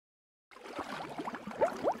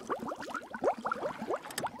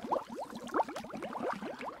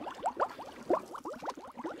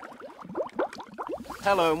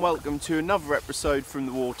Hello and welcome to another episode from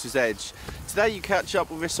the water's edge. Today you catch up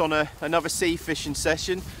with us on another sea fishing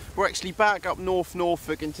session. We're actually back up North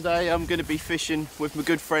Norfolk, and today I'm going to be fishing with my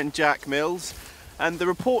good friend Jack Mills. And the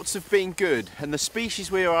reports have been good, and the species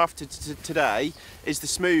we are after today is the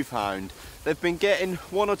smooth hound. They've been getting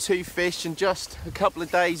 1 or 2 fish, and just a couple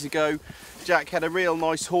of days ago Jack had a real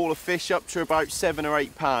nice haul of fish up to about 7 or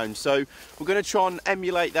 8 pounds. So we're going to try and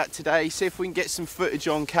emulate that today, see if we can get some footage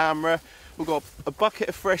on camera. We've got a bucket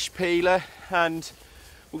of fresh peeler and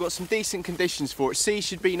we've got some decent conditions for it. Sea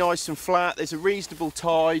should be nice and flat, there's a reasonable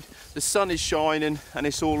tide, the sun is shining and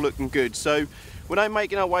it's all looking good. So we're now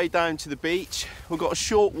making our way down to the beach. We've got a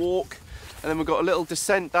short walk and then we've got a little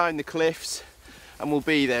descent down the cliffs and we'll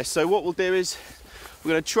be there. So what we'll do is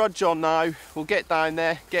we're going to trudge on now, we'll get down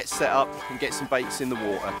there, get set up and get some baits in the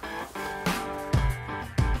water.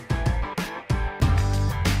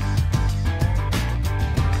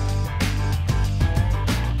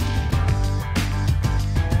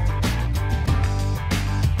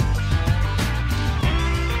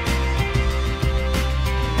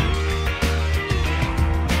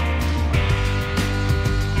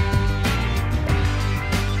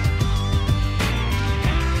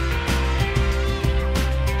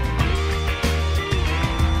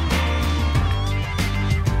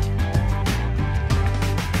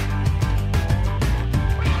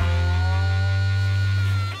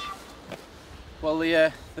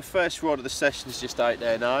 Well, the first rod of the session is just out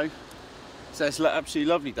there now, so it's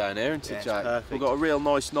absolutely lovely down here, isn't it, Jack? Perfect. We've got a real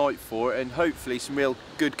nice night for it and hopefully some real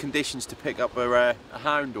good conditions to pick up a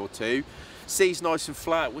hound or two. Sea's nice and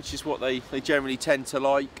flat, which is what they generally tend to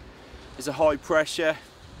like. There's a high pressure,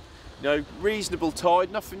 you know, reasonable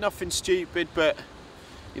tide, nothing stupid, but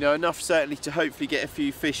you know, enough certainly to hopefully get a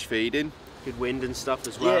few fish feeding. Good wind and stuff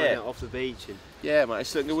as well, yeah. off the beach. And yeah, mate.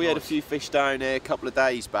 So we had a few fish down here a couple of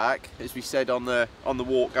days back, as we said on the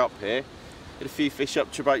walk up here. Had a few fish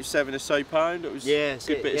up to about 7 or so pound. It was a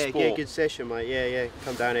good bit of sport. Yeah, good session, mate. Yeah.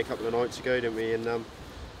 Come down here a couple of nights ago, didn't we? And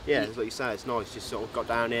yeah, it's like you say, it's nice. Just sort of got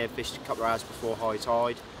down here, fished a couple of hours before high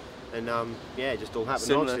tide, and yeah, just all happened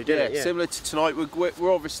nicely, didn't it? Yeah. Similar to tonight.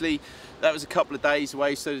 We're obviously, that was a couple of days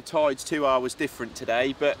away, so the tide's 2 hours different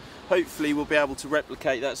today. But hopefully we'll be able to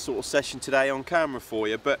replicate that sort of session today on camera for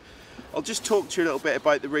you. But I'll just talk to you a little bit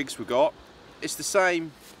about the rigs we got. It's the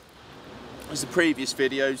same as the previous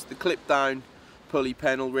videos, the clip down pulley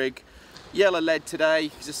pennel rig. Yellow lead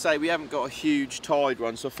today, as I say, we haven't got a huge tide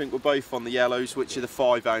run, so I think we're both on the yellows, which are the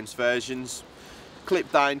 5-ounce versions. Clip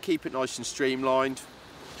down, keep it nice and streamlined.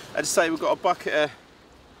 As I say, we've got a bucket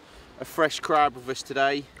of fresh crab with us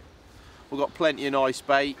today. We've got plenty of nice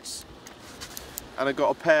baits. And I've got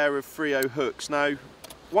a pair of 3/0 hooks. Now,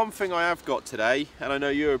 one thing I have got today, and I know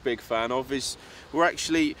you're a big fan of, is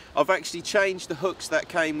I've actually changed the hooks that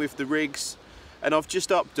came with the rigs, and I've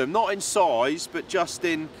just upped them, not in size, but just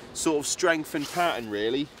in sort of strength and pattern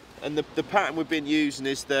really. And the pattern we've been using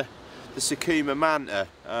is the Sakuma Manta,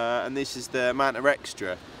 and this is the Manta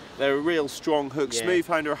Extra. They're a real strong hook. Yeah. Smooth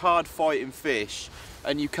hound are a hard fighting fish,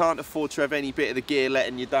 and you can't afford to have any bit of the gear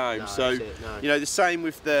letting you down. No, So no. you know, the same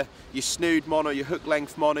with your snood mono, your hook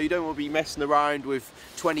length mono. You don't want to be messing around with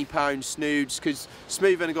 20-pound snoods, because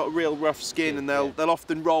smooth hound have got a real rough skin, and they'll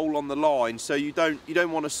often roll on the line. So you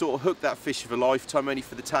don't want to sort of hook that fish of a lifetime only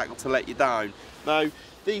for the tackle to let you down. Now,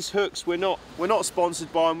 these hooks, we're not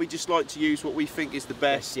sponsored by them. We just like to use what we think is the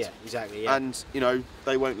best. yeah, exactly. Yeah. And you know,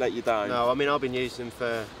 they won't let you down. No, I mean, I've been using them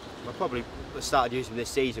for, I probably started using them this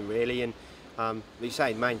season really, and you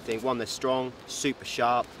say the main thing, one, they're strong, super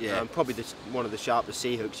sharp. Yeah. Probably one of the sharpest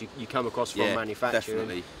sea hooks you come across from manufacturer.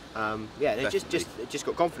 Definitely. Yeah, they just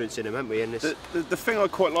got confidence in them, haven't we? And the thing I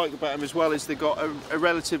quite like about them as well is they've got a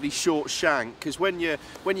relatively short shank, because when you're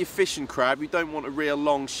fishing crab, you don't want a real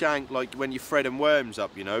long shank like when you're threading worms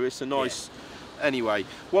up. You know, it's a nice. Yeah. Anyway,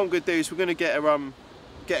 what I'm going to do is we're going to get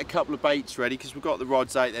a couple of baits ready, because we've got the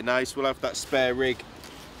rods out there now, so we'll have that spare rig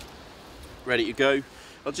ready to go.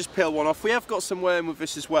 I'll just peel one off. We have got some worm with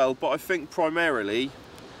us as well, but I think primarily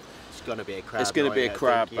it's going to be a crab. It's going to be a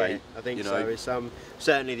crab bait. Yeah, I think you so. know. It's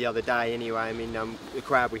certainly the other day anyway. I mean, the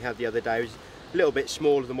crab we had the other day was a little bit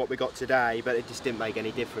smaller than what we got today, but it just didn't make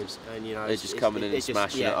any difference. And you know, they're just coming in and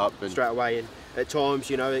smashing it up and straight away. And at times,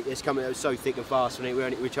 you know, it's coming. It was so thick and fast, and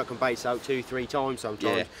we're chucking baits out 2-3 times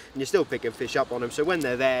sometimes, and you're still picking fish up on them. So when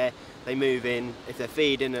they're there, they move in. If they're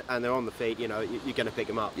feeding and they're on the feed, you know, you're going to pick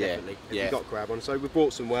them up definitely. If you've got crab on. So we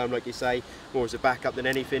brought some worm, like you say, more as a backup than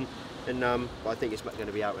anything. And but I think it's going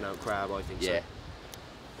to be out and out crab. I think so.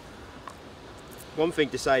 One thing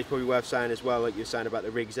to say is probably worth saying as well, like you were saying about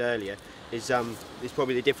the rigs earlier, is there's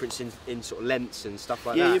probably the difference in sort of lengths and stuff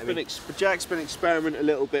like that. Yeah, Jack's been experimenting a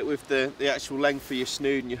little bit with the actual length of your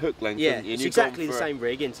snood and your hook length. Yeah, haven't you? it's exactly the same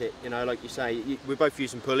rig, isn't it? You know, like you say, we're both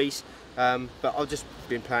using pulleys, but I've just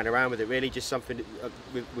been playing around with it really, just something that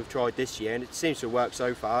we've tried this year, and it seems to work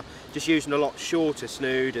so far. Just using a lot shorter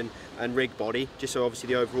snood and rig body, just so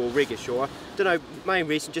obviously the overall rig is shorter. Don't know, main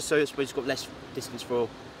reason, just so it's got less distance for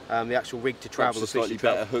the actual rig to travel. A slightly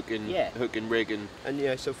better hook and rig, and you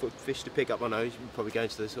know, so for fish to pick up. I know you're probably going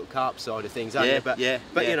to the sort of carp side of things, aren't you? But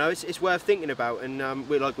you know, it's worth thinking about, and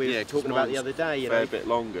we were talking about the other day. You know, a bit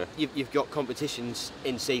longer. You've got competitions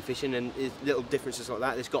in sea fishing, and little differences like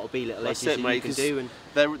that. There's got to be little edges that you can do. And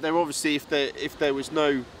they're obviously, if there was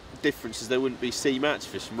no differences, there wouldn't be sea match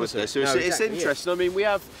fishing, would there? So it's interesting. I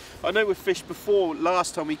mean, I know we've fished before.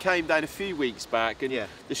 Last time we came down a few weeks back, and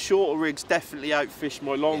the shorter rigs definitely outfished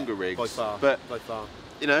my longer rigs. By far. But by far.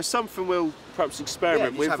 You know, something we'll perhaps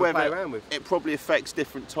experiment with. Whether it probably affects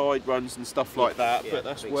different tide runs and stuff like that. But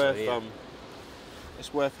that's worth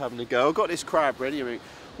it's worth having a go. I've got this crab ready. I mean,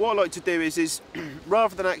 what I like to do is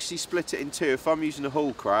rather than actually split it in two, if I'm using a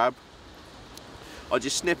whole crab, I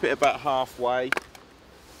just snip it about halfway.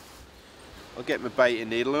 I'll get my baiting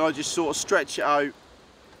needle and I just sort of stretch it out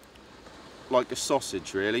like a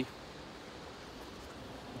sausage, really.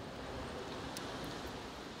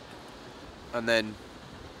 And then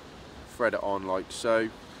thread it on like so.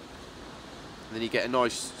 And then you get a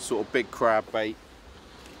nice sort of big crab bait.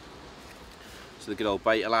 So the good old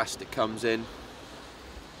bait elastic comes in.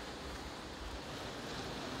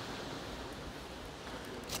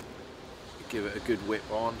 Give it a good whip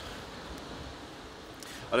on.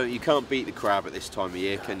 You can't beat the crab at this time of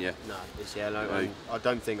year, can you? No, it's yellow. I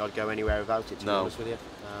don't think I'd go anywhere without it, to be honest with you.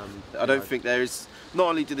 I don't think there is. Not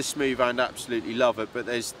only do the smooth hand absolutely love it, but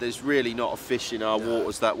there's really not a fish in our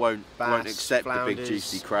waters that won't accept the big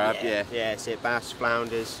juicy crab. Yeah, it's it. Bass,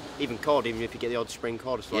 flounders, even cod. Even if you get the odd spring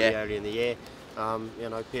cod slightly early in the year, you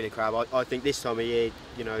know, peeler crab. I think this time of year,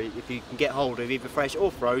 you know, if you can get hold of either fresh or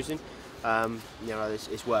frozen, you know,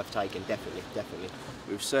 it's worth taking. Definitely.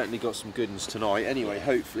 We've certainly got some good ones tonight. Anyway,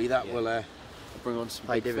 hopefully that will bring on some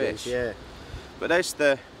big fish. Yeah. But that's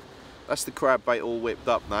the crab bait all whipped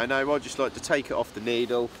up now. Now I just like to take it off the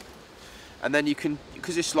needle, and then you can,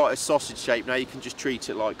 because it's like a sausage shape now, you can just treat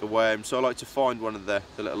it like a worm. So I like to find one of the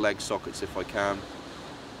little leg sockets if I can.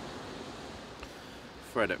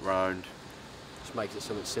 Thread it round. Just makes it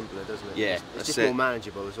something simpler, doesn't it? Yeah, it's just more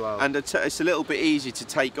manageable as well. And it's a little bit easier to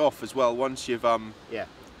take off as well once you've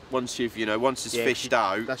once it's fished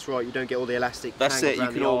out. That's right. You don't get all the elastic. That's it. You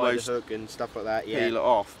can almost the hook and stuff like that. Peel it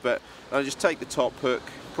off. But I just take the top hook,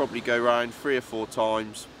 probably go round 3 or 4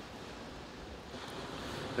 times,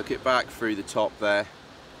 hook it back through the top there,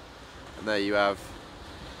 and there you have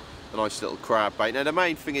a nice little crab bait. Now the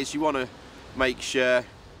main thing is you want to make sure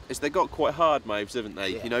is they've got quite hard mouths, haven't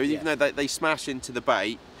they? You know, even though they smash into the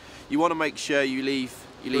bait, you want to make sure you leave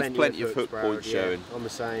plenty of hook points showing. I'm the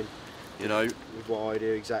same. You know, with what I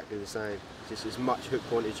do, exactly the same. Just as much hook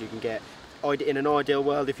point as you can get. In an ideal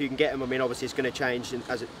world, if you can get them, I mean, obviously it's going to change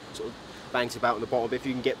as it sort of banks about on the bottom. But if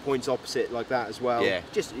you can get points opposite like that as well, you're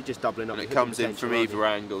just doubling up. And it comes in from either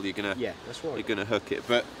angle. You're gonna, that's right. You're gonna hook it.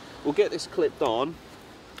 But we'll get this clipped on.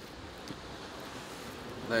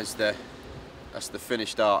 That's the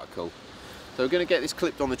finished article. So we're going to get this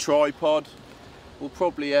clipped on the tripod. We'll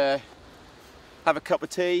probably have a cup of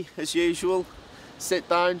tea as usual, sit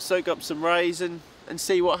down, soak up some raisin and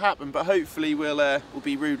see what happened. But hopefully we'll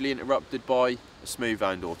be rudely interrupted by a smooth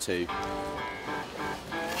hound or two.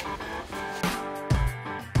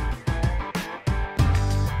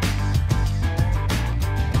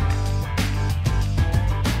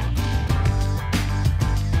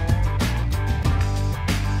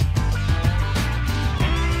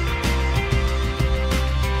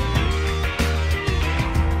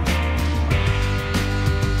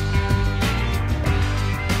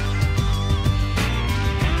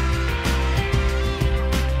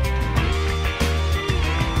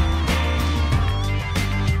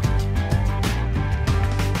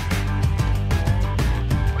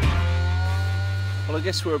 Well, I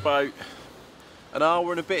guess we're about an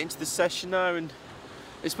hour and a bit into the session now, and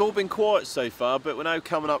it's all been quiet so far, but we're now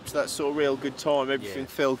coming up to that sort of real good time. Everything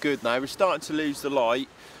feels good now. We're starting to lose the light,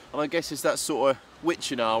 and I guess it's that sort of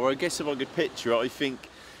witching hour. I guess if I could picture it, I think,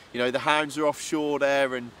 you know, the hounds are offshore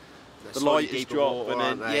there and the light is dropping,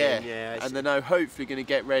 and and they're now hopefully going to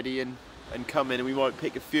get ready and come in, and we might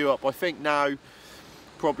pick a few up. I think now,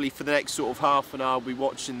 probably for the next sort of half an hour, I'll be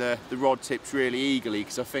watching the rod tips really eagerly,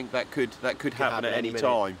 because I think that could happen at any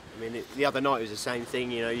time. I mean, the other night it was the same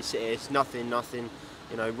thing. You know, you sit here, it's nothing.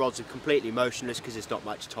 You know, rods are completely motionless because there's not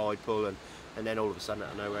much tide pull, and then all of a sudden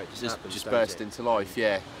out of nowhere it just happens. Just burst into life,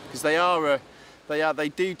 yeah. Because they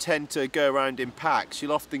do tend to go around in packs.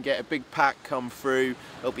 You'll often get a big pack come through.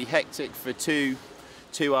 It'll be hectic for two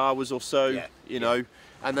hours or so, yeah, you know,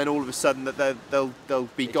 and then all of a sudden that they'll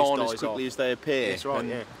be gone as quickly as they appear. That's right, and,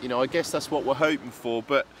 yeah. You know, I guess that's what we're hoping for.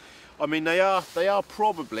 But I mean, they are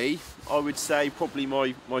probably, I would say, probably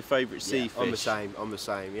my favourite sea fish. I'm the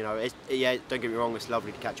same. You know, yeah, don't get me wrong, it's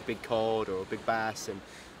lovely to catch a big cod or a big bass,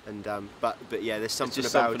 but yeah, there's something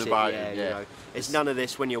about it. Yeah, you know, it's none of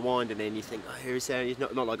this when you're winding in. You think, oh, here is there. It's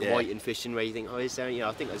not like whiting fishing where you think, oh, is there? You know,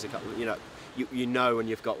 I think there's a couple. You know, you know when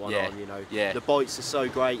you've got one on. You know, the bites are so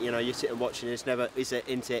great. You know, you're sitting watching. It's never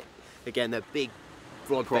into it. Again, they're big,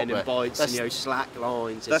 rod bending bites, and you know, slack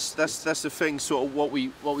lines. That's the thing. Sort of what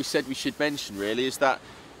we said we should mention really is that,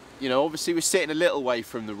 you know, obviously we're sitting a little way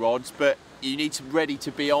from the rods, but you need to ready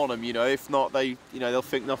to be on them. You know, if not, they'll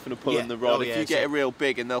think nothing of pulling the rod. If you get a real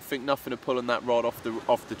big, and they'll think nothing of pulling that rod off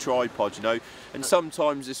the tripod. You know, and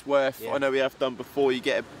sometimes it's worth. I know we have done before. You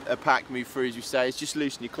get a pack move through, as you say. It's just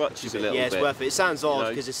loosen your clutches a little bit. Yeah, it's worth it. It sounds odd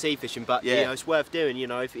because it's sea fishing, but you know, it's worth doing. You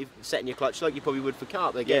know, if you're setting your clutch like you probably would for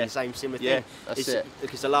carp, again, the same similar thing. Yeah, that's it.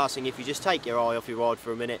 Because the last thing, if you just take your eye off your rod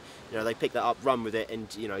for a minute, you know, they pick that up, run with it, and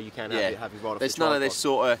you know, you can have your rod off the tripod. There's none of this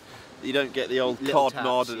sort of. You don't get the old cod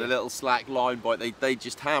nod and a little slack line bite. They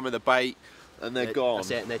just hammer the bait and they're gone. That's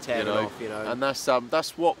it, and they're tearing off, you know. And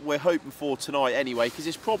that's what we're hoping for tonight anyway, because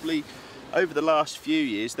it's probably, over the last few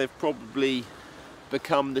years, they've probably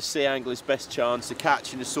become the sea angler's best chance of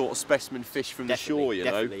catching a sort of specimen fish from the shore, you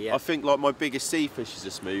know. Yeah. I think like my biggest sea fish is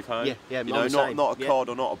a smooth hound. Yeah, you know, not a cod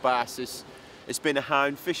or not a bass. It's been a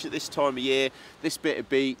hound fish at this time of year, this bit of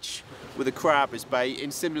beach, with a crab as bait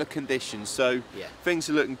in similar conditions. So things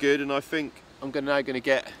are looking good, and I think I'm now going to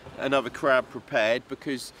get another crab prepared,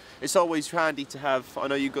 because it's always handy to have. I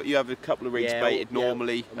know you have a couple of rigs baited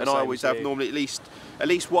normally, and I always have normally at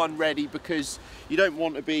least one ready, because you don't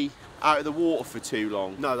want to be out of the water for too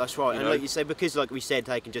long. No, that's right. And like you say, because like we said,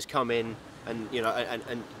 they can just come in. And you know,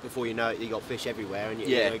 and before you know it, you got fish everywhere, and you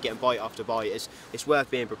know, getting bite after bite. It's worth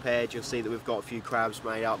being prepared. You'll see that we've got a few crabs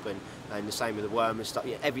made up, and the same with the worm and stuff.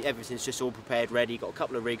 Yeah, everything's just all prepared, ready. Got a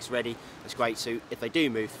couple of rigs ready. That's great. So if they do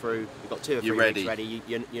move through, you've got 2 or 3 rigs ready.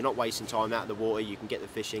 You're not wasting time out of the water. You can get the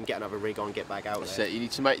fish in, get another rig on, get back out. That's it. You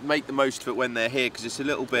need to make the most of it when they're here, because it's a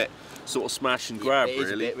little bit sort of smash and grab, it is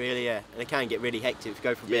really. A bit, really, yeah. And it can get really hectic if you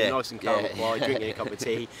go from being nice and calm while drinking a cup of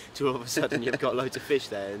tea to all of a sudden you've got loads of fish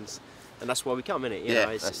there. And that's why we come, innit? You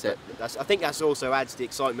know, that's it. I think that's also adds to the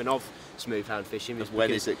excitement of smooth hound fishing.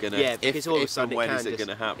 When is it going to? Yeah, because all of a sudden when is it going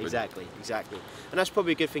to happen? Exactly. And that's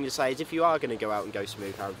probably a good thing to say, is if you are going to go out and go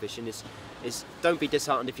smooth hound fishing, is don't be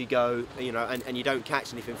disheartened if you go, you know, and you don't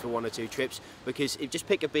catch anything for 1 or 2 trips, because just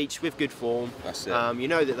pick a beach with good form. That's it. You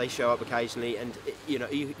know that they show up occasionally, and you know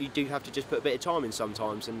you do have to just put a bit of time in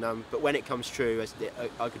sometimes. And but when it comes true, as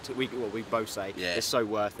we both say, it's so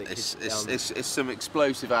worth it. It's some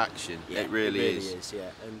explosive action. It really is. Yeah.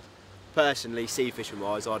 And personally, sea fishing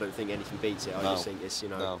wise, I don't think anything beats it. I just think it's, you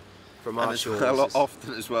know, from our shores.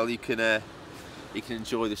 Often as well, you can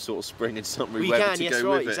enjoy the sort of spring and summery weather to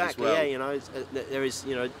go with it as well. Yeah, you know, there is,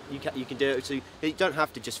 you know, you can do it. So you don't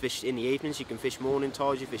have to just fish in the evenings. You can fish morning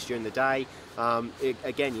tides. You fish during the day.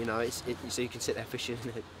 Again, you know, so you can sit there fishing in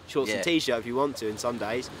a shorts and t-shirt if you want to. In some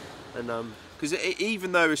days, and because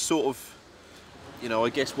even though it's sort of, you know, I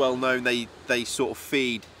guess well known, they sort of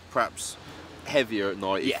feed perhaps heavier at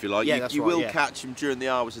night, if you like. You will catch them during the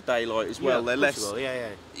hours of daylight as well. They're less.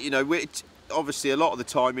 You know, obviously a lot of the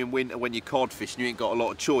time in winter when you're cod fishing, you ain't got a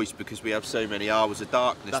lot of choice because we have so many hours of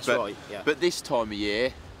darkness. But this time of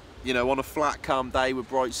year, you know, on a flat, calm day with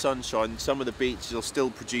bright sunshine, some of the beaches will still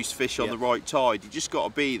produce fish on the right tide. You just got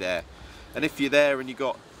to be there, and if you're there and you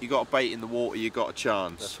got a bait in the water, you got a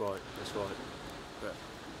chance. That's right.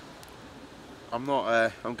 I'm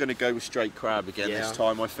not. I'm going to go with straight crab again this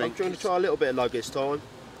time. I think. I'm trying to try a little bit of lug this time,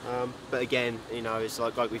 but again, you know, it's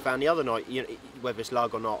like we found the other night. You know, whether it's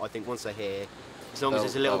lug or not, I think once they're here, as long as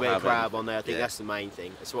there's a little bit of crab on there, I think that's the main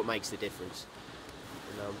thing. That's what makes the difference.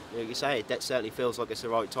 And, like you say, that certainly feels like it's the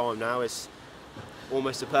right time now. It's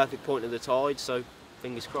almost the perfect point of the tide, so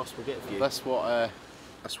fingers crossed we'll get a few. That's what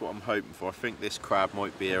I'm hoping for. I think this crab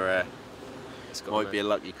might be a. Might be a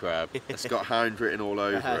lucky crab. It's got hound written all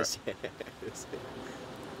over it.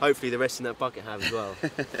 Hopefully the rest in that bucket have as well.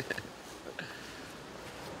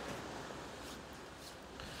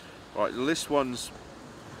 Right, well, this one's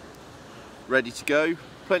ready to go.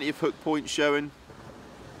 Plenty of hook points showing.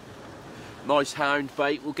 Nice hound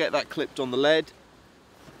bait, we'll get that clipped on the lead.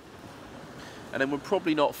 And then we're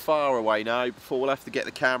probably not far away now before we'll have to get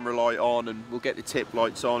the camera light on and we'll get the tip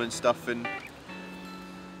lights on and stuff, and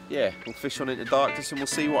yeah, we'll fish on into darkness and we'll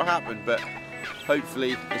see what happened, but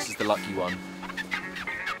hopefully this is the lucky one.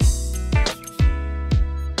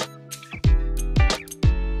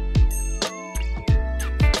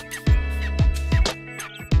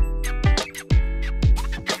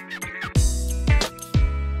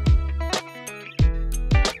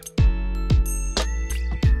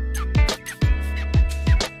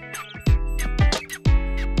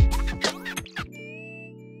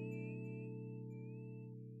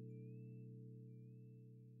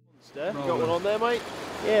 You got one on there, mate?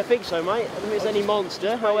 Yeah, I think so, mate. I don't think it's any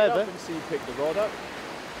monster, however. And see you pick the rod up.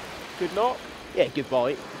 Good knock? Yeah, good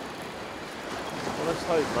bite. Well, let's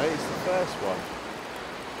hope, mate, it's the first one.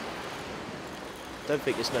 Don't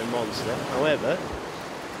think it's no monster, however.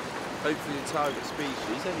 Hopefully the target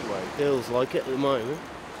species anyway. Feels like it at the moment.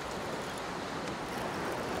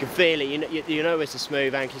 You can feel it, you know it's a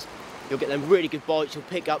smooth anchor. You'll get them really good bites, you'll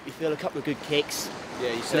pick up, you feel a couple of good kicks.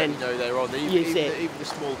 Yeah, you certainly know they're on. Even the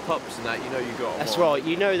small pups and that, you know you got them. That's right,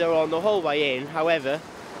 you know they're on the whole way in. However,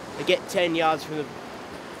 they get 10 yards from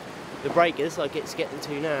the breakers, like it's getting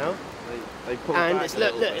to now. They pull and back it's,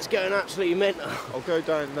 look, it's going absolutely mental. I'll go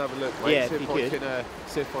down and have a look, mate. Yeah,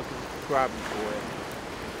 see if I can grab them for you.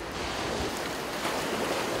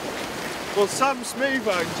 Well, some smooth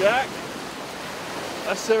one, Jack.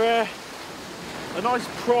 That's a nice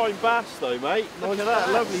prime bass though, mate. Look at that,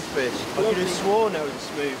 lovely fish. I could have sworn that was a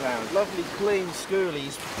smooth hound. Lovely clean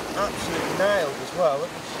schoolies, absolutely nailed as well.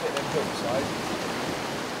 Let me just get them hooks out.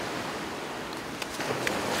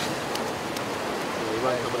 He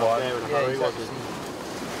won't come up there in a hurry, was he?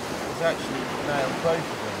 He's actually nailed both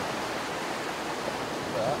of them.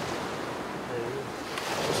 Look at that.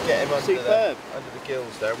 Just get him under the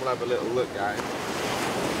gills there and we'll have a little look at him.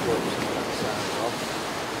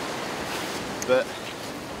 But,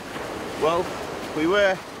 well, we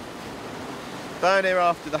were down here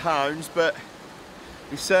after the hounds, but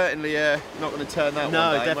we certainly not going to turn that one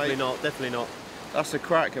down, definitely not, definitely not. That's a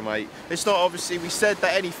cracker, mate. It's not, obviously, we said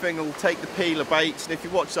that anything will take the peeler baits, and if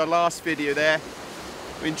you watched our last video there,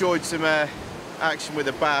 we enjoyed some action with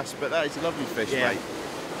a bass, but that is a lovely fish, mate.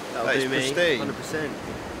 That'll do me, pristine.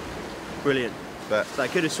 100%. Brilliant. But so I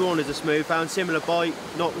could have sworn as a smooth hound, similar bite,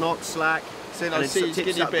 knock, slack. I see he's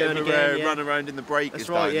giving you a bit of a run around in the breakers. That's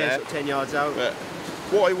right, down yeah, there. sort of 10 yards out. But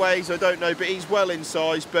what he weighs, I don't know, but he's well in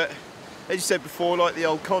size. But as you said before, like the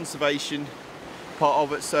old conservation part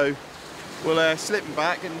of it, so we'll slip him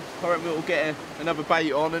back and I reckon we'll get another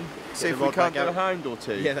bait on and see if we can't get a hound or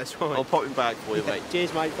two. Yeah, that's right. I'll pop him back for you, mate.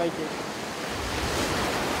 Cheers, mate, thank you.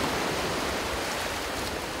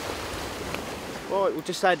 Right, we've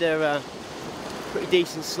just had a pretty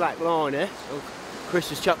decent slack line here. Chris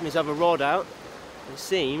was chucking his other rod out. It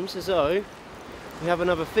seems as though we have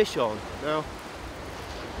another fish on. Now,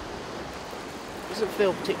 it doesn't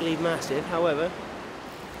feel particularly massive, however,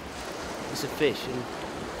 it's a fish, and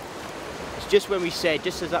it's just when we said,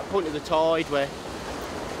 just at that point of the tide where,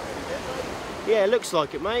 yeah, it looks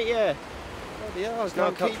like it, mate, yeah. Yeah, I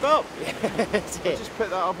can't keep up. That's it. Just put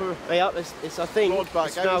that up. It's I think,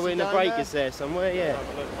 it's now in the breakers there somewhere, yeah.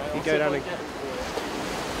 You go down and...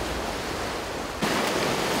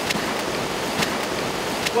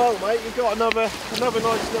 Well, mate, you've got another nice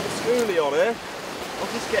little schoolie on here.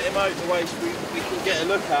 I'll just get him out of the way so we can get a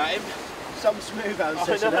look at him. Some smooth hound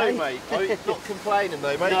I know, mate. I'm not complaining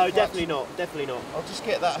though, mate. No, definitely not, definitely not. I'll just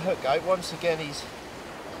get that hook out. Once again, he's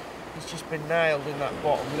just been nailed in that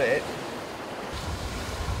bottom lip.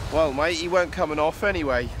 Well, mate, he weren't coming off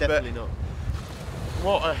anyway. Definitely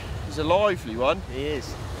not. He's a lively one. He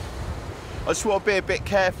is. I just want to be a bit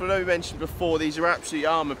careful. I know we mentioned before, these are absolutely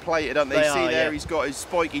armour plated, aren't they? See there, he's got his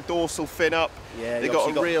spiky dorsal fin up. Yeah, they got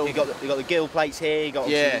a real. You got the gill plates here. You got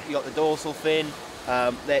the dorsal fin.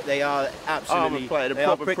 They are absolutely armour plated, a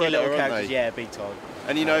proper predator, little characters. Yeah, big time.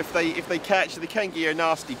 And you know, if they catch, they can give you a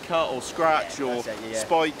nasty cut or scratch or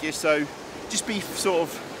spike you. So just be sort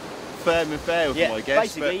of firm and fair with them, I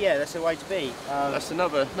guess. Basically, yeah, that's the way to be. That's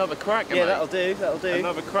another cracker, yeah, mate. that'll do.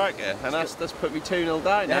 Another cracker, and that's put me 2-0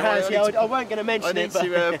 down now. I weren't going to mention it, but I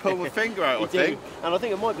need to pull my finger out, I think. And I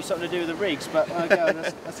think it might be something to do with the rigs, but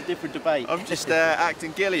that's a different debate. I'm just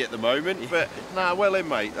acting gilly at the moment, but nah, well in,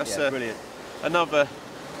 mate. That's brilliant. Another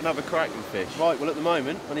cracking fish. Right, well at the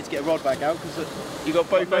moment I need to get a rod back out because you got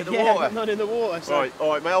both out of the water. I've none in the water. So. Right,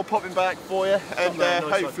 all right, mate. I'll pop him back for you, and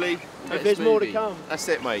hopefully there's more to come. That's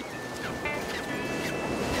it, mate.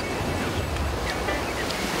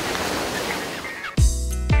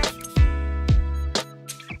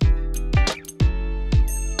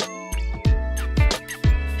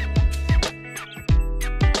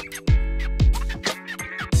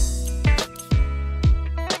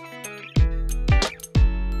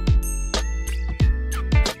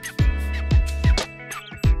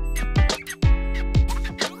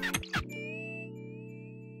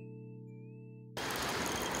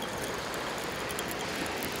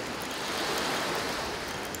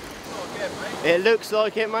 again, mate. It looks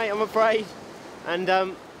like it, mate, I'm afraid. And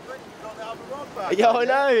Got the other rod back, yeah, I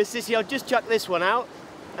know. It's just, I've just chucked this one out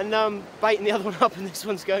and baiting the other one up, and this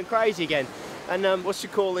one's going crazy again. And what's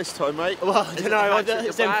your call this time, mate? well, I don't know.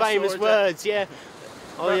 It's them famous words, yeah.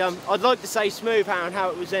 I'd like to say smooth hound, how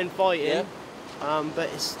it was then fighting. Yeah. But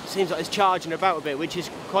it seems like it's charging about a bit, which is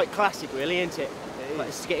quite classic, really, isn't it? But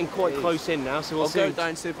it's getting quite close in now, so we'll see. I'll go down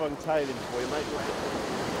and see if I can tail him for you, mate.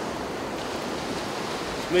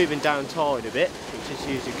 It's moving down tide a bit, which is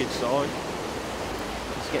usually a good sign.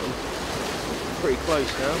 It's getting pretty close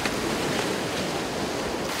now.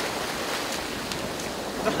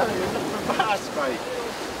 Another bass, mate.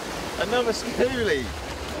 Another schoolie.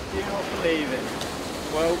 I do not believe it.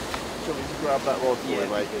 Well, do you want me to grab that rod for you,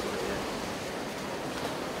 mate?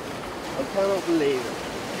 I cannot believe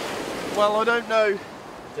it. Well, I don't know.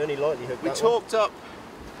 It's only lightly hooked. We talked up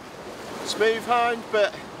smooth hound,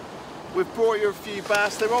 but we've brought you a few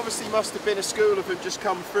bass. There obviously must have been a school of them just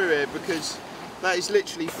come through here, because that is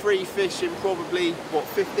literally free fish in probably, what,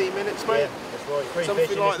 15 minutes, mate? Yeah, that's right. Free Something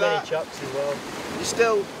fishing, like that. Chucks as well. You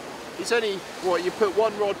still, it's only, what, you put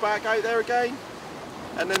one rod back out there again,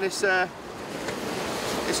 and then it's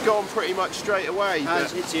gone pretty much straight away. I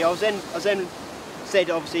was then said,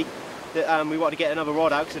 obviously, that we wanted to get another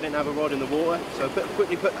rod out because I didn't have a rod in the water. So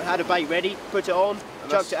I had a bait ready, put it on,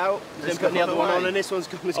 chucked it out, then put the other one on, and this one's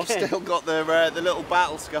gone again. I've still got the little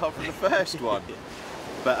battle scar from the first one.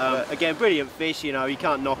 But again, brilliant fish, you know, you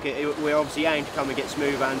can't knock it. We're obviously aimed to come and get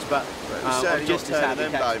smooth hands, but I'm just as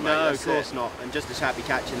happy catching. No, of course not. I'm just as happy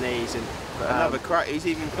catching these. And another crack. He's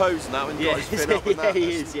even posing that when he got his fin up and that.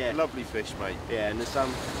 He is, yeah. Lovely fish, mate. Yeah, and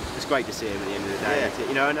it's great to see him at the end of the day. Yeah.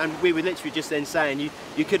 You know, and we were literally just then saying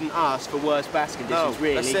you couldn't ask for worse bass conditions,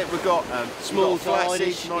 really. That's it. We've got small tide,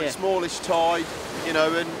 nice smallish tide, you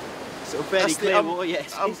know, and sort of fairly clear water.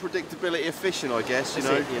 Yes, unpredictability of fishing, I guess. You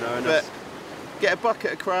that's know, and but get a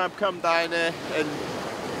bucket of crab, come down there, and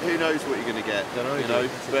who knows what you're going to get. Don't know, you know.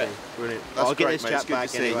 But brilliant. That's I'll great, get this mate. chap It's good back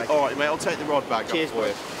to see. anyway. All right, mate. I'll take the rod back Cheers, up for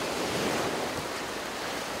you.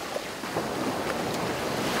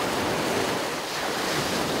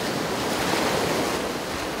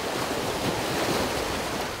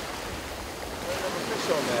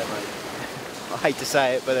 On there, mate. I hate to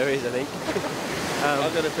say it, but there is, I think.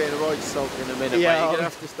 I'm going to be in a right sulk in a minute, yeah, mate. You're going to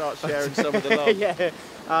have to start sharing some of the love. Yeah,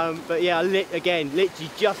 but yeah, again,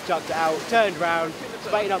 literally just chucked it out, turned around,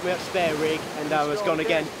 baiting up my spare rig, and it's gone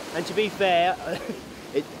again. And to be fair,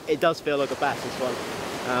 it does feel like a bass, this one.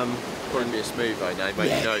 Probably be a smooth though, mate.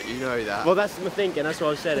 Yeah. You know that. Well, that's my thinking. That's why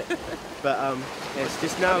I said it. But it's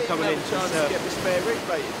just now coming in. Chance to get the spare rig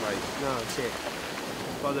baited, mate. No, that's it.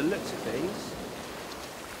 By the looks of things.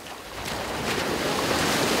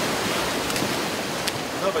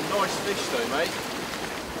 Another nice fish though, mate.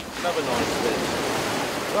 Another nice fish.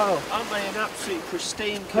 Wow. Aren't they in absolute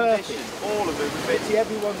pristine Perfect. condition? All of them. Literally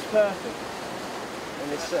everyone's perfect.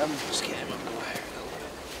 And it's just get him underway a little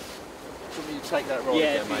bit. Should we take that rod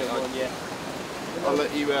yeah, again, mate? Yeah. I'll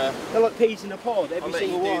let you. They're like peas in a pod. Every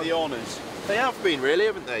single one. I'll let you do the honours. They have been, really,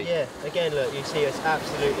 haven't they? Yeah. Again, look, you see, it's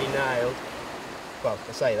absolutely nailed. Well,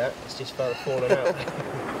 I say that, it's just fallen out.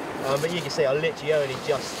 But you can see I literally only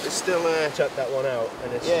just chucked that one out,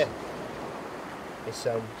 and it's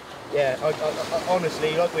I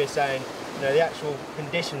honestly, like we were saying, you know, the actual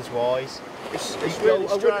conditions-wise, it's really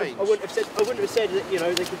strange. I wouldn't have said that, you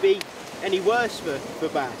know, they could be any worse for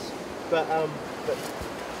bass, but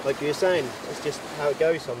like you were saying, it's just how it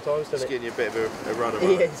goes sometimes, doesn't it? It's giving you a bit of a run around.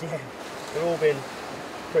 It is, yeah. They've all been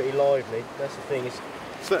pretty lively. That's the thing. It's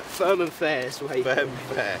firm and fair, is the way. Firm and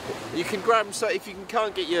fair. You can grab them, so if you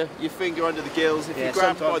can't get your finger under the gills, if you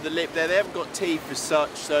grab them by the lip there, they haven't got teeth as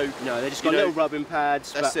such, so... No, they've just got little rubbing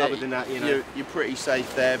pads, but other than that, you know... You're pretty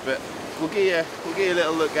safe there, but we'll give you a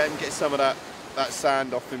little look at him, get some of that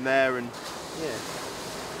sand off him there, and...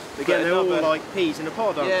 Yeah. Again, they're all like peas in a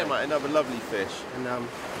pod, aren't they? Yeah, mate, another lovely fish. And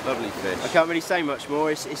lovely fish. I can't really say much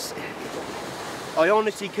more. I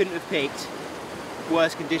honestly couldn't have picked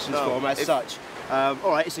worse conditions for them as such. All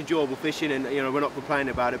right, it's enjoyable fishing, and you know we're not complaining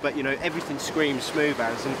about it. But you know everything screams smooth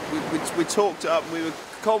hounds, and we talked it up. And we were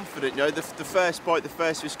confident. You know, the first bite, the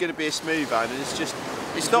first was going to be a smooth hound, and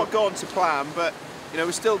it's not gone to plan. But you know,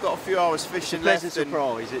 we've still got a few hours fishing left. Pleasant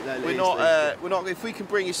surprise. We're not. If we can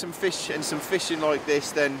bring you some fish and some fishing like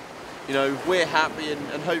this, then you know we're happy,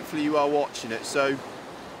 and hopefully you are watching it. So.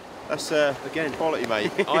 That's again quality,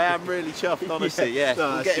 mate. I am really chuffed, honestly. Yeah,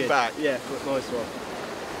 no, we'll get it back. Yeah, nice one.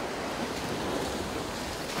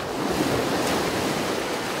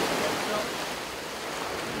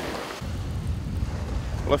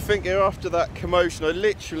 Well, I think after that commotion, I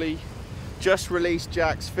literally just released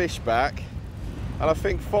Jack's fish back, And I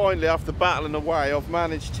think finally, after battling away, I've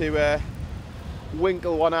managed to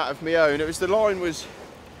winkle one out of my own. It's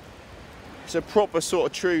a proper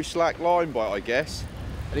sort of true slack line bite, I guess.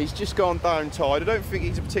 And he's just gone down tide. I don't think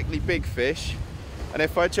he's a particularly big fish. And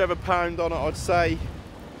if I had to have a pound on it, I'd say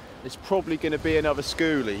it's probably going to be another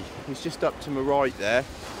schoolie. He's just up to my right there.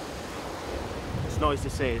 It's nice to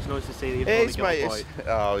see. It's nice to see that you've It is, finally got mate. a bite.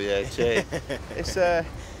 Oh yeah, cheers. It's well,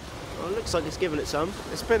 it looks like it's giving it some.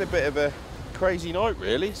 It's been a bit of a crazy night,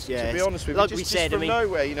 really. Yeah, to be honest with like you, we just said, from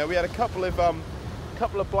nowhere. You know, we had a couple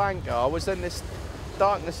of blank hours, then this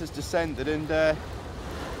darkness has descended, and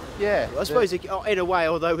yeah. I suppose in a way,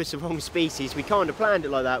 although it's the wrong species, we kind of planned it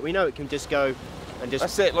like that. We know it can just go and just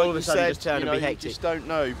that's it. Like all of a sudden just turn and be you hectic. just don't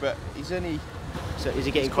know, but he's only. So is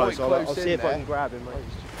he getting he's quite close? I'll close see if I there. can grab him, mate.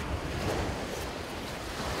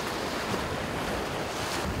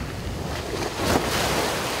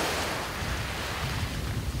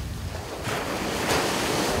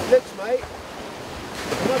 Looks, mate.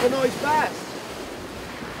 Another nice bass.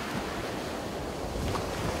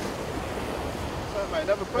 So, mate,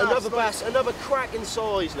 another bass. Another bass, another cracking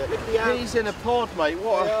size. Look at the ants. He's in a pod, mate.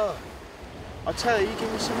 What? I tell you, you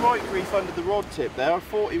give me some right grief under the rod tip there. I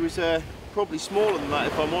thought he was probably smaller than that,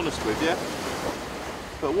 if I'm honest with you.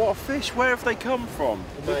 But what a fish! Where have they come from?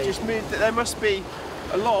 They've just moved. There must be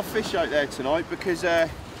a lot of fish out there tonight, because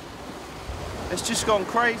it's just gone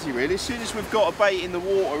crazy, really. As soon as we've got a bait in the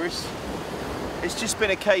water, it's just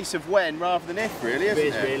been a case of when rather than if, really, isn't it?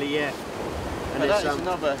 It is really, yeah. And that is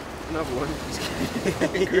another one.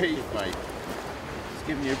 He's grief, mate. He's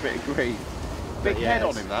giving you a bit of grief. Big head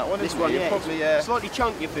on him, that one. This isn't one, it? yeah, Probably slightly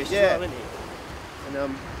chunkier fish yeah. as well, isn't he?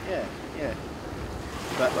 And yeah.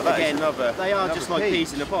 But that again, is another, they are just like peach.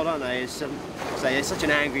 peas in the pod, aren't they? It's they're such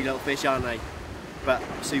an angry little fish, aren't they? But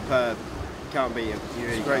superb. Can't beat them. You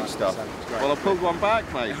really Great can't. stuff. So it's great. Well, I pulled one back,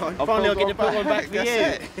 mate. Finally, I'll get to put one back for That's you.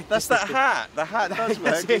 it. That's that hat. The hat does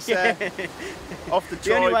work. It's off the tripod.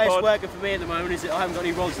 The only way it's working for me at the moment is that I haven't got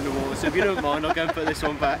any rods in the water. So if you don't mind, I'll go and put this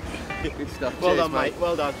one back. Good stuff. Well Cheers, done, mate.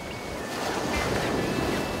 Well done.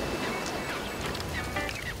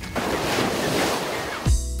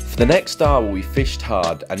 For the next hour we fished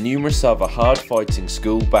hard, and numerous other hard-fighting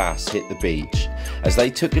school bass hit the beach as they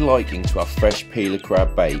took a liking to our fresh peeler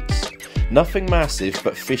crab baits. Nothing massive,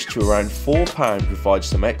 but fish to around £4 provides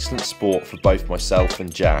some excellent sport for both myself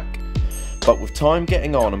and Jack. But with time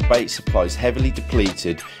getting on and bait supplies heavily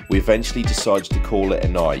depleted, we eventually decided to call it a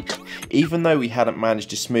night. Even though we hadn't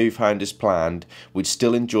managed to smooth hound as planned, we'd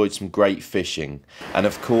still enjoyed some great fishing. And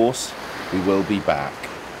of course, we will be back.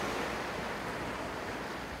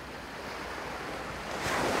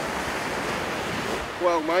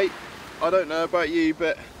 Well, mate, I don't know about you,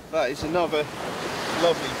 but that is another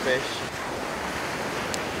lovely fish.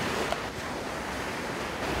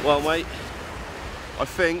 Well, mate, I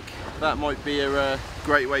think that might be a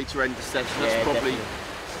great way to end the session. That's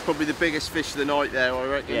probably the biggest fish of the night there, I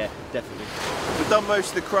reckon. Yeah, definitely. We've done most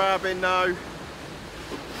of the crabbing now. We're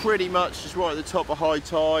pretty much just right at the top of high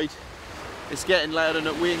tide. It's getting later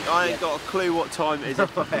than I ain't got a clue what time it is,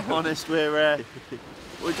 if I'm honest.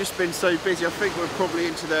 We've just been so busy. I think we're probably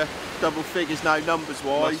into the double figures now,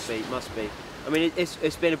 numbers-wise. Must be. I mean,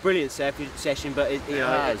 it's been a brilliant session, but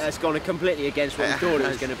it's gone completely against what we thought it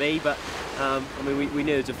was going to be. But I mean, we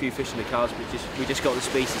knew there was a few fish in the cards, but we just got the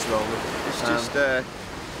species wrong. It's just,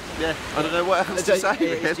 yeah, I don't know what else to say.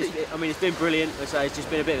 Really. I mean, it's been brilliant. I say it's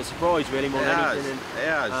just been a bit of a surprise, really, more than anything.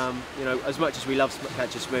 And, you know, as much as we love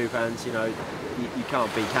catching smooth hands, you know, you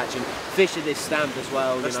can't be catching fish of this stamp as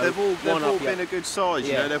well. You know, they've all been a good size.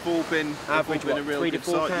 You know, they've all been average, a real 3 to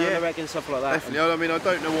 4 pound, I reckon, stuff like that. Definitely. I mean, I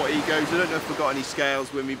don't know what he goes. I don't know if we've got any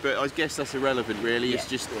scales with me, but I guess that's irrelevant, really. It's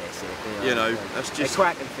just, you know, that's just a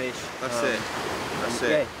cracking fish. That's it. That's it.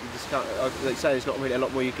 Yeah, you just can't. Like I say, there's not really a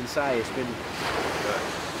lot more you can say. It's been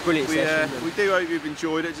brilliant session. We do hope you've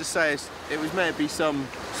enjoyed it. Just say it was meant to be some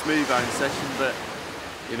smooth hound session, but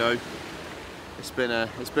you know, it's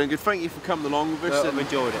been good. Thank you for coming along with us. I've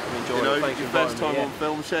enjoyed it. You know, your first time on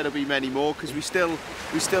film. I'm sure there'll be many more, because we still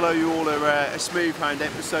owe you all a smooth hound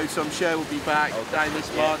episode. So I'm sure we'll be back down this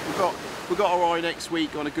mark. We've got our eye next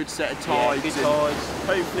week on a good set of tides. Good tides.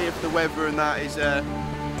 Hopefully, if the weather and that is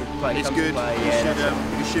good,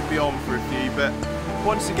 we should be on for a few. But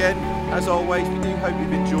once again, as always, we do hope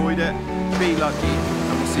you've enjoyed it. Be lucky,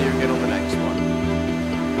 and we'll see you again on the next one.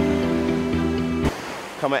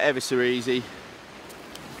 Come out ever so easy.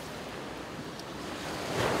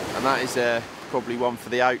 And that is probably one for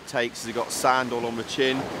the outtakes, as I got sand all on my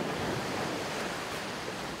chin.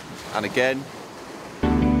 And again,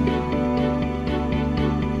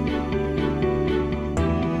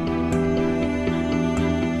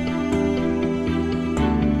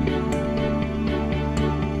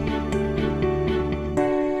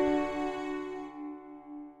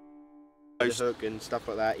 almost the hook and stuff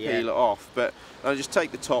like that. Yeah. peel it off. But I'll just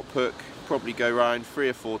take the top hook, probably go round 3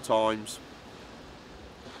 or 4 times,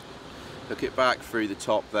 hook it back through the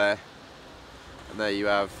top there, and there you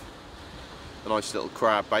have a nice little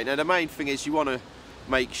crab bait. Now the main thing is you want to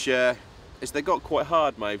make sure, is they've got quite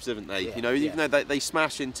hard mobes, haven't they? Yeah, you know, even though they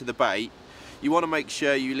smash into the bait, you want to make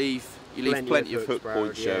sure you leave plenty of hook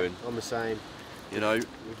points showing. I'm the same. You know,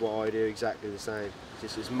 with what I do, exactly the same.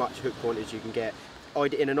 Just as much hook point as you can get.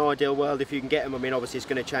 In an ideal world, if you can get them, I mean, obviously it's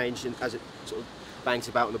going to change as it sort of banks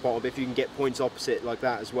about on the bottom. But if you can get points opposite like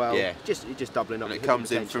that as well, yeah, you're just doubling up. when it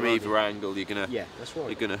comes in from either angle, you're gonna, yeah, that's right.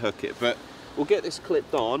 You're gonna hook it. But we'll get this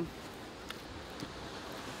clipped on.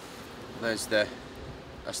 That's the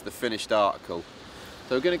finished article.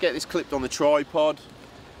 So we're going to get this clipped on the tripod.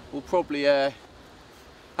 We'll probably have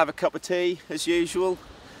a cup of tea as usual,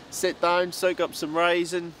 sit down, soak up some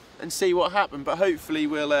raisin and see what happened. But hopefully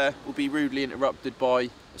we'll be rudely interrupted by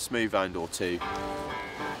a smooth hound or two.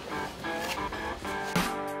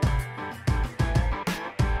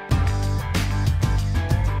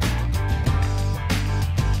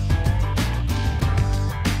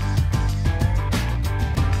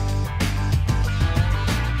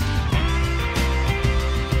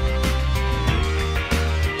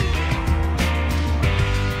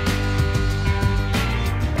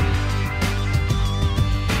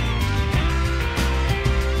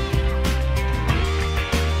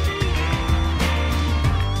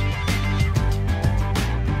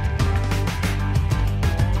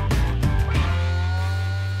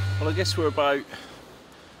 I guess we're about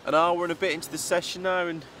an hour and a bit into the session now,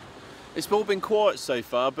 and it's all been quiet so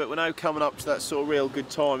far, but we're now coming up to that sort of real good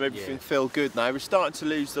time. Everything feels good now. We're starting to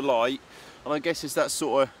lose the light, and I guess it's that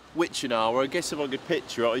sort of witching hour. I guess if I could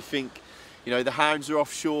picture it, I think, you know, the hounds are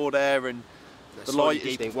offshore there, and the light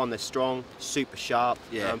is... One, they're strong, super sharp.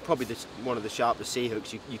 Yeah. Probably one of the sharpest sea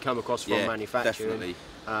hooks you come across from manufacturing. Definitely.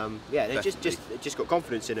 Yeah, they just got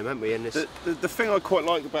confidence in them, haven't we? And the thing I quite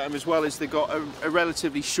like about them as well is they've got a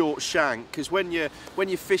relatively short shank, because when you're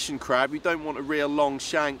fishing crab, you don't want a real long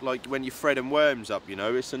shank like when you're threading worms up. You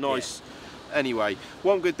know, it's a nice. Yeah. Anyway,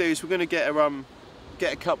 what I'm going to do is we're going to get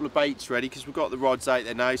a couple of baits ready, because we've got the rods out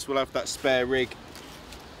there now, so we'll have that spare rig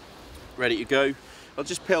ready to go. I'll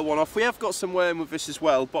just peel one off. We have got some worm with this as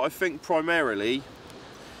well, but I think primarily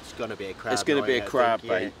it's going to be a crab. It's going to be a crab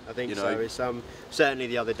bait. I think you so. know. It's certainly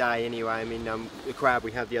the other day anyway. I mean, the crab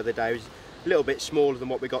we had the other day was a little bit smaller than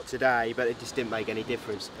what we got today, but it just didn't make any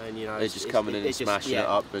difference. And you know, they're just coming in and smashing it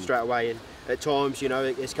up and straight away. And at times, you know,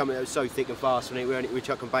 it's coming out so thick and fast. We're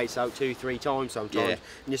chucking baits out 2-3 times sometimes, and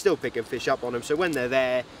you're still picking fish up on them. So when they're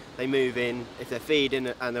there, they move in. If they're feeding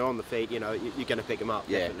and they're on the feed, you know, you're going to pick them up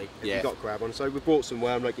definitely. If you've got crab on. So we brought some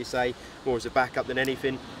worm, like you say, more as a backup than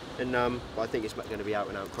anything. And but I think it's going to be out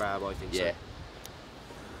and out crab. I think so.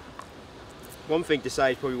 One thing to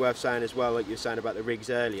say is probably worth saying as well, like you were saying about the rigs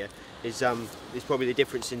earlier, is there's probably the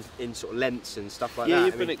difference in sort of lengths and stuff like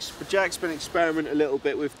that. Yeah, Jack's been experimenting a little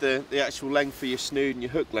bit with the actual length for your snood and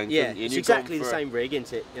your hook length. Yeah, you? it's exactly the same rig,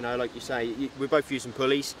 isn't it? You know, like you say, we're both using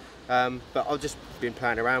pulleys, but I've just been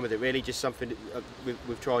playing around with it really, just something that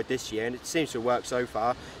we've tried this year, and it seems to work so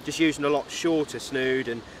far. Just using a lot shorter snood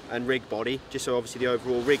and rig body, just so obviously the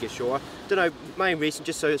overall rig is shorter. Don't know, main reason,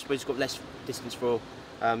 just so it's got less distance for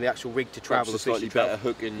the actual rig to travel. A slightly better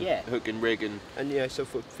hook and rig, and you know, so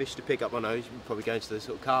for fish to pick up. I know you're probably going to the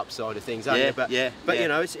sort of carp side of things, aren't you? But you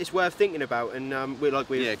know, it's worth thinking about, and we were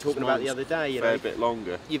talking about the other day. You know, a bit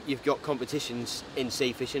longer. You've got competitions in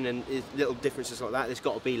sea fishing, and little differences like that. There's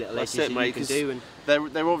got to be little edges that you can do. And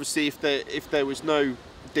they're obviously, if there was no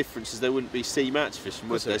differences, there wouldn't be sea match fishing,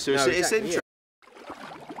 would there? So it's interesting.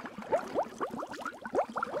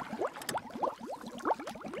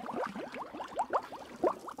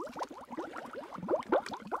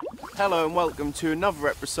 Hello and welcome to another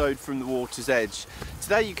episode from the Water's Edge.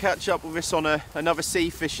 Today you catch up with us on another sea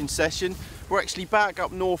fishing session. We're actually back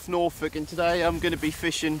up North Norfolk, and today I'm going to be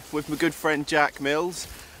fishing with my good friend Jack Mills,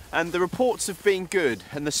 and the reports have been good,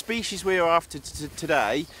 and the species we are after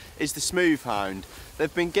today is the smooth hound.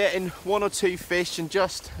 They've been getting 1 or 2 fish, and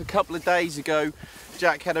just a couple of days ago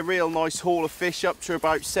Jack had a real nice haul of fish up to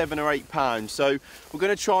about 7 or 8 pounds. So we're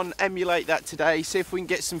going to try and emulate that today, see if we can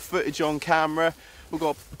get some footage on camera. We've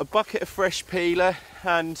got a bucket of fresh peeler,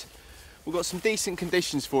 and we've got some decent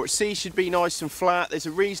conditions for it. Sea should be nice and flat, there's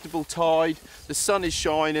a reasonable tide, the sun is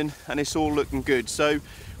shining, and it's all looking good. So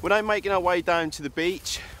we're now making our way down to the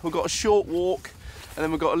beach. We've got a short walk, and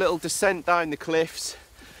then we've got a little descent down the cliffs,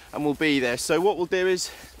 and we'll be there. So what we'll do is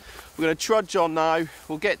we're going to trudge on now,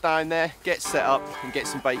 we'll get down there, get set up, and get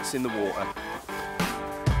some baits in the water.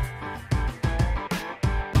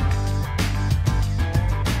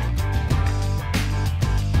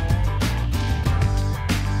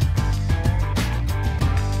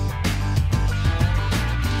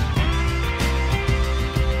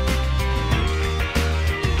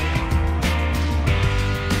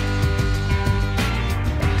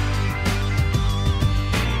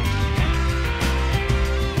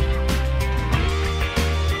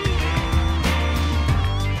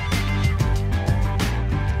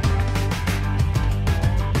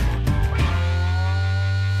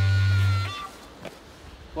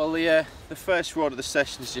 the first rod of the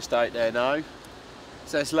session is just out there now.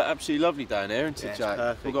 So it's absolutely lovely down here, isn't it, Jack?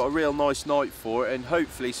 Perfect. We've got a real nice night for it, and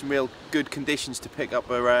hopefully some real good conditions to pick up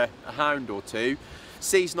a hound or two.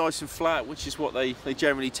 Sea's nice and flat, which is what they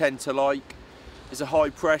generally tend to like. There's a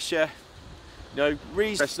high pressure, you know,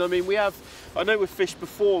 reason. I mean, I know we've fished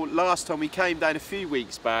before. Last time we came down a few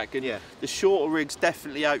weeks back, and the shorter rigs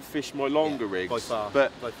definitely outfished my longer rigs. By far.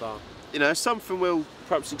 But by far. You know, something we'll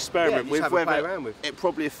perhaps experiment with. Whether it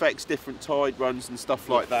probably affects different tide runs and stuff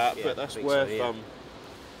like that. But that's worth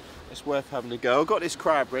it's worth having a go. I've got this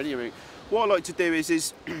crab ready. I mean, what I like to do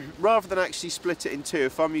is rather than actually split it in two,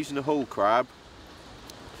 if I'm using a hull crab,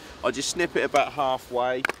 I just snip it about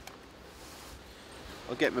halfway.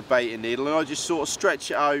 I'll get my baiting needle and I just sort of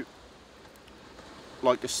stretch it out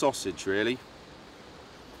like a sausage, really.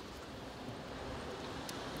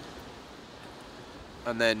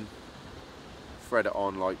 And then thread it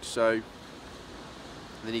on like so. And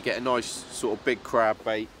then you get a nice sort of big crab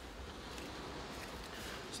bait.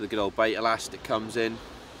 So the good old bait elastic comes in.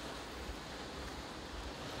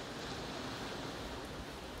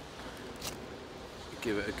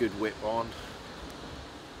 Give it a good whip on.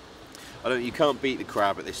 You can't beat the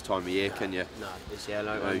crab at this time of year, can you? No, it's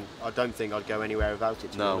yellow. I don't think I'd go anywhere without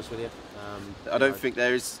it, to be honest with you. I don't think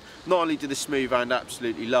there is. Not only do the smooth hound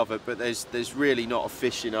absolutely love it, but there's really not a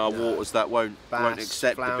fish in our waters that won't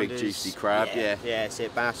accept flounders, the big juicy crab. Yeah, it's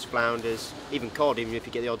it. Bass, flounders, even cod. Even if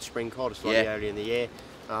you get the odd spring cod slightly early in the year,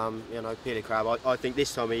 you know, peeler crab. I think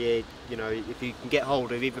this time of year, you know, if you can get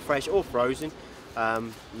hold of either fresh or frozen,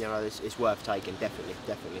 you know, it's worth taking.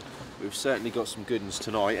 Definitely. We've certainly got some good ones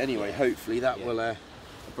tonight. Anyway, hopefully that will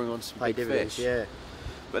bring on some big fish. Yeah.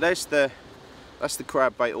 But that's the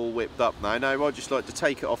crab bait all whipped up now. Now I just like to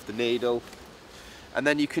take it off the needle, and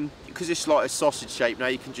then you can, because it's like a sausage shape now,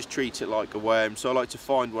 you can just treat it like a worm. So I like to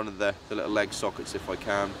find one of the little leg sockets if I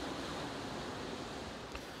can.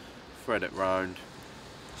 Thread it round.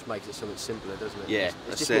 Just makes it something simpler, doesn't it? Yeah,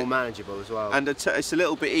 it's just more manageable as well. And it's a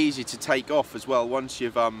little bit easier to take off as well once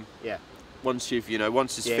you've once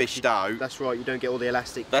it's fished out. That's right. You don't get all the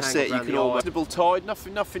elastic. That's it. You can always reasonable tide.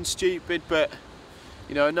 Nothing stupid, but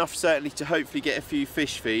you know, enough certainly to hopefully get a few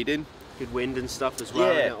fish feeding. Good wind and stuff as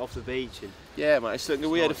well. Yeah. Off the beach. And yeah, mate. It's looking.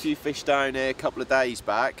 We had a few fish down here a couple of days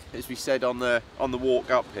back, as we said on the walk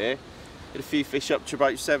up here. Had a few fish up to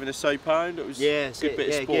about 7 or so pound. It was a good bit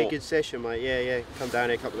of sport. Yeah, good session, mate. Yeah. Come down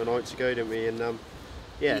here a couple of nights ago, didn't we? And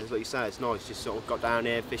yeah, it's like you say, it's nice. Just sort of got down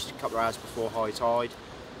here, fished a couple of hours before high tide,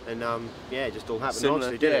 and yeah, just all happened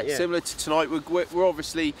nicely, didn't it? Yeah. Similar to tonight. We're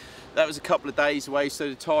obviously, that was a couple of days away, so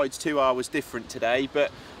the tide's 2 hours different today.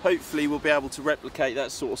 But hopefully we'll be able to replicate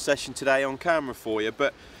that sort of session today on camera for you.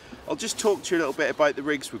 But I'll just talk to you a little bit about the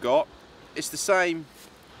rigs we've got. It's the same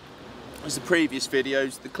as the previous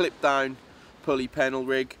videos. The clip down pulley pennel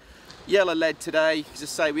rig, yellow lead today. As I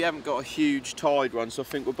say, we haven't got a huge tide run, so I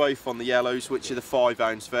think we're both on the yellows, which are the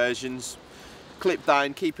 5-ounce versions. Clip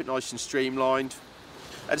down, keep it nice and streamlined.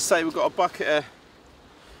 As I say, we've got a bucket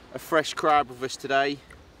of fresh crab with us today.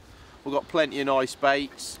 We've got plenty of nice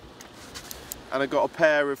baits, and I've got a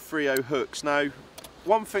pair of Frio hooks. Now,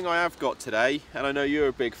 one thing I have got today, and I know you're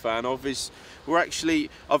a big fan of, is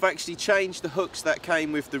I've actually changed the hooks that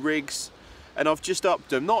came with the rigs, and I've just upped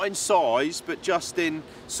them, not in size, but just in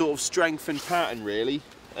sort of strength and pattern, really.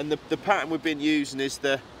 And the pattern we've been using is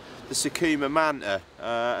the Sakuma Manta,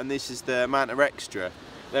 and this is the Manta Extra.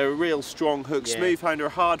 They're a real strong hook. Yeah. Smooth hound are a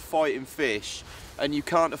hard fighting fish, and you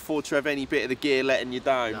can't afford to have any bit of the gear letting you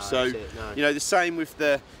down. No, so no. you know, the same with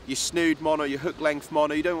your snood mono, your hook length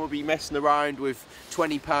mono. You don't want to be messing around with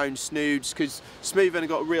 20-pound snoods, because smooth hound have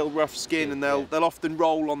got a real rough skin, and they'll often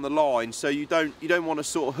roll on the line. So you don't want to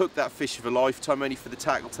sort of hook that fish of a lifetime only for the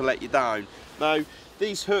tackle to let you down. Now,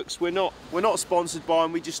 these hooks, we're not sponsored by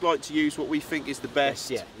them. We just like to use what we think is the best.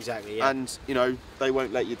 Yes, yeah, exactly. Yeah. And you know, they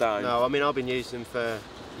won't let you down. No, I mean, I've been using them for,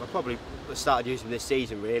 I probably started using them this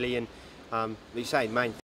season really, and like you say, the main